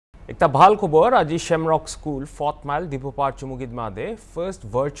একটা ভাল খবর আজি Shemrock School 4th Mile Dipopar Chumugid Made first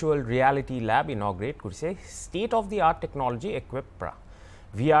virtual reality lab inaugurate করেছে state of the art technology equipped pra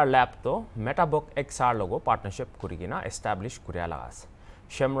VR lab to Metabook XR logo partnership kuri gina establish kuriya lagas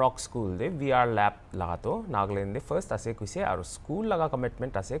Shemrock School de VR lab lagato Nagaland de first ase kuise aru school laga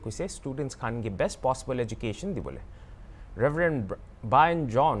commitment ase kuise students khan ge best possible education dibole Reverend Brian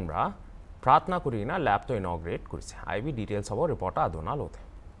John ra प्रार्थना करी ना lab तो inaugurate करिছে IB details हबो reporter आदोना Lotay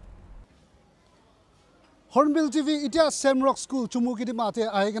Hornbill TV इटा Shemrock School चुमुकिदि माथे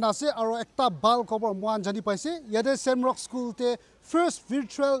आइगना से आरो एकता बाल खबर मोन जानि पाइसे यादे Shemrock School ते first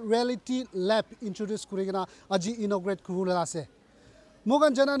virtual reality lab introduce करिगना अजि inaugurate कुरुला आसे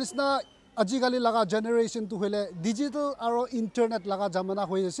मोगन जनानिसना अजिकाली लगा जनरेशन तो होले डिजिटल आरो इंटरनेट लगा जमाना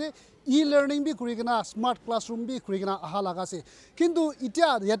होय से ई लर्निंग भी करिगना स्मार्ट क्लासरूम भी करिगना आहा लगा से किंतु इटा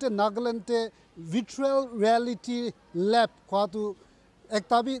याते नागालैंड ते virtual reality lab kwatu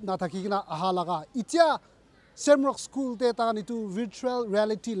ekta भी ना थाकिगना आहा लगा इटा Shemrock School te tagan itu virtual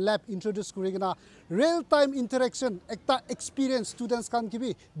reality lab introduce kurigina real time interaction ekta experience students kan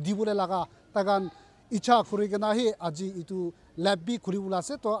kibi dibule laga tagan icha kurigina hi aji itu lab bi kuribula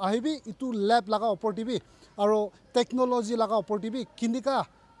se to ahibi itu lab laga opportunity aro technology laga opportunity kindika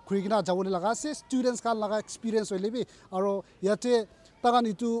kurigina jawole laga se students kan laga experience hoilebi aro yate tagan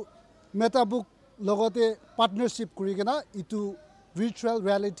itu metabook logote partnership kurigina itu virtual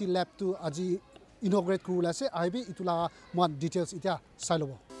reality lab tu aji inaugurate kurula se IB itula mon details itia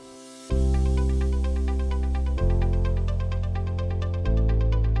sailobo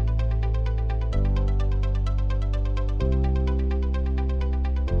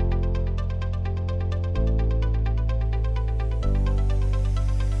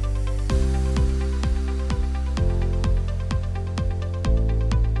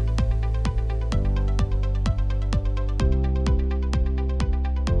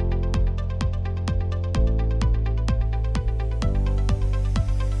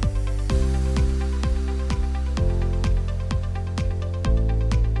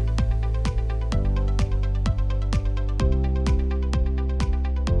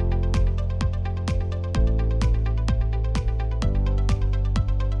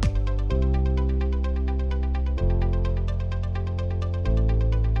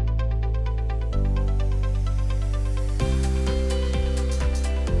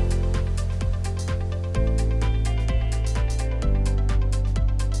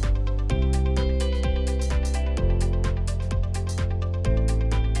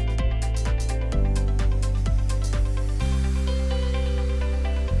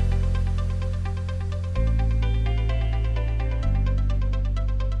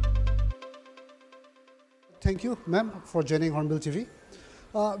Thank you, ma'am, for joining Hornbill TV.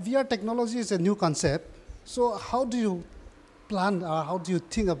 VR technology is a new concept. So, how do you plan or how do you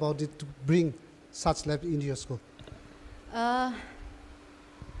think about it to bring such lab into your school?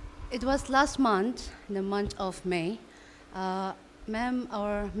 It was last month, in the month of May.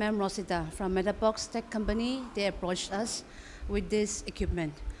 Ma'am Rosita from Metabox Tech Company, they approached us with this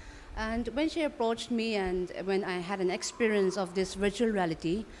equipment. And when she approached me and when I had an experience of this virtual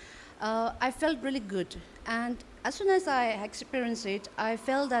reality, I felt really good. And as soon as I experienced it, I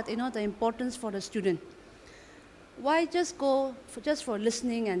felt that, the importance for the student. Why just go just for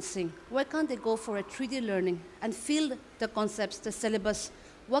listening and sing? Why can't they go for a 3D learning and feel the concepts, the syllabus,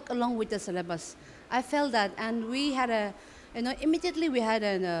 work along with the syllabus? I felt that, and we had immediately we had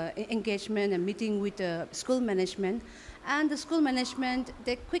an engagement, a meeting with the school management, and the school management,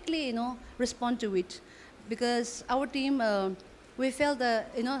 they quickly, respond to it, because our team, we felt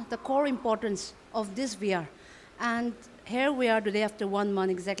the core importance of this VR. And here we are today after 1 month,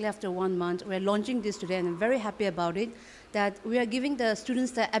 exactly after 1 month. We're launching this today and I'm very happy about it, that we are giving the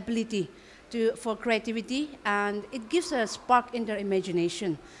students the ability for creativity, and it gives a spark in their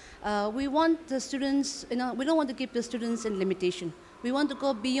imagination. We want the students, we don't want to keep the students in limitation. We want to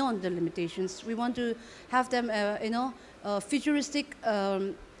go beyond the limitations. We want to have them, a futuristic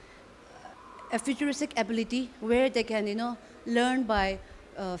ability where they can, learn by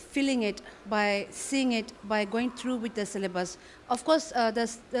feeling it, by seeing it, by going through with the syllabus. Of course,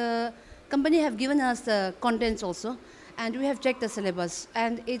 the company have given us the contents also, and we have checked the syllabus,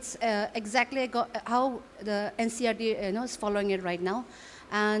 and it's exactly how the NCRT is following it right now.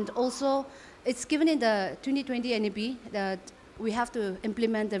 And also, it's given in the 2020 NEP that we have to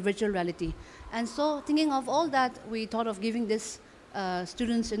implement the virtual reality. And so, thinking of all that, we thought of giving this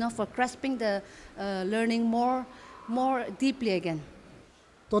students, for grasping the learning more deeply again.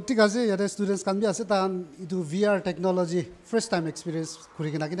 तो ठीक আছে ইয়াতে students কান B আছে তান ইটো VR technology first time experience কৰি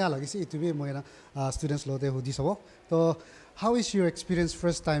কিনা কিনা লাগিছে ইটো বি মই না স্টুডেন্টস লতে হুদি সব তো how is your experience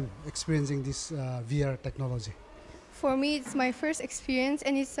first time experiencing this VR technology? For me, it's my first experience,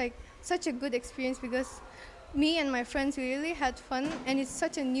 and it's like such a good experience because me and my friends really had fun, and it's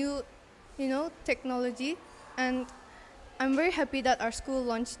such a new, technology, and I'm very happy that our school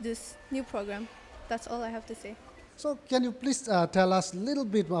launched this new program. That's all I have to say. So can you please tell us a little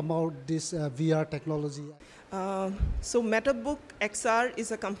bit about this VR technology? So MetaBook XR is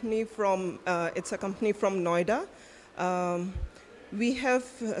a company from Noida. We have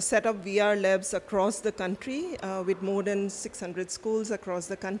set up VR labs across the country with more than 600 schools across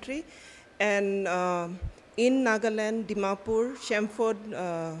the country. And in Nagaland, Dimapur, Shemrock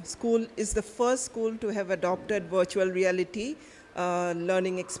school is the first school to have adopted virtual reality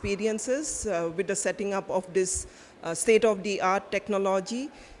learning experiences with the setting up of this state-of-the-art technology.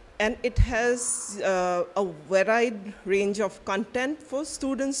 And it has a varied range of content for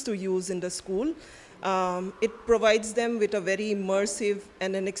students to use in the school. It provides them with a very immersive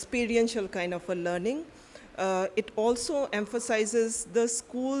and an experiential kind of a learning. It also emphasizes the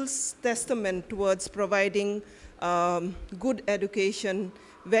school's testament towards providing good education,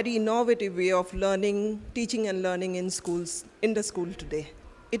 very innovative way of learning, teaching and learning in the school today.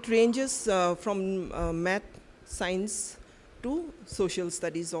 It ranges from math, science to social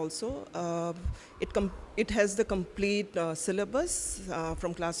studies also. It has the complete syllabus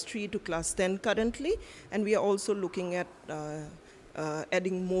from class 3 to class 10 currently, and we are also looking at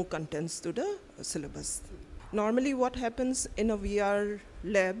adding more contents to the syllabus. Normally what happens in a VR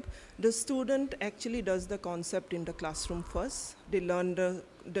lab, the student actually does the concept in the classroom first. They learn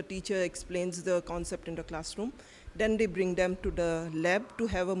the teacher explains the concept in the classroom. Then they bring them to the lab to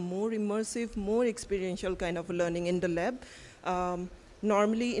have a more immersive, more experiential kind of learning in the lab.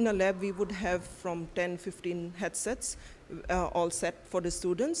 Normally in a lab we would have from 10-15 headsets all set for the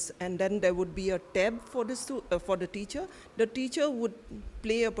students, and then there would be a tab for the teacher. The teacher would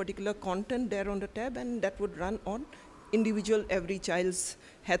play a particular content there on the tab, and that would run on individual every child's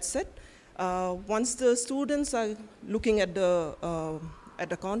headset. Once the students are looking at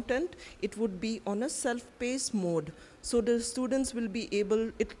the content, it would be on a self-paced mode. So the students will be able,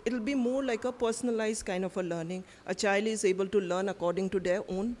 it'll be more like a personalized kind of a learning. A child is able to learn according to their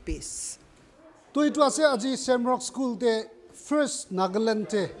own pace. তো ইটো আছে আজি Shemrock School তে first Nagaland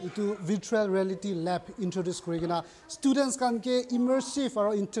te itu virtual reality lab introduce kori kina students kan ke immersive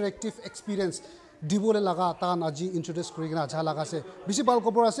aro interactive experience dibole laga tan aji introduce kori kina acha laga se bisi bal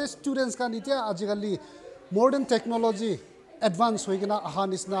kobor ase students kan itia ajigali modern technology advance hoi kina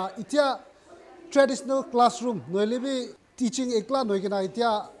ahanisna itia traditional classroom noilebi teaching ekla noi kina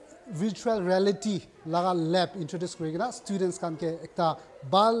itia virtual reality laga lab introduce kori kina students kan ke ekta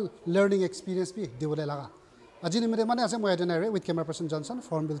bal learning experience bi dibole laga aji nimere mane ase moi with camera person Johnson,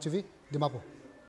 Hornbill TV, Dimapur.